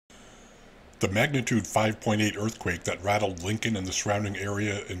The magnitude 5.8 earthquake that rattled Lincoln and the surrounding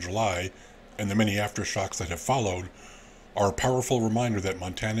area in July, and the many aftershocks that have followed, are a powerful reminder that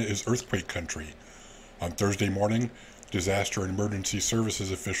Montana is earthquake country. On Thursday morning, disaster and emergency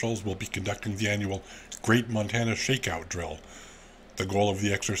services officials will be conducting the annual Great Montana Shakeout drill. The goal of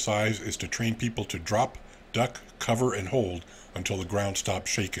the exercise is to train people to drop, duck, cover, and hold until the ground stops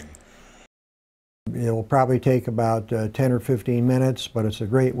shaking. It will probably take about 10 or 15 minutes, but it's a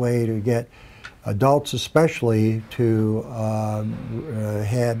great way to get adults especially to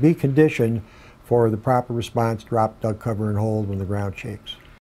be conditioned for the proper response, drop, duck, cover, and hold when the ground shakes.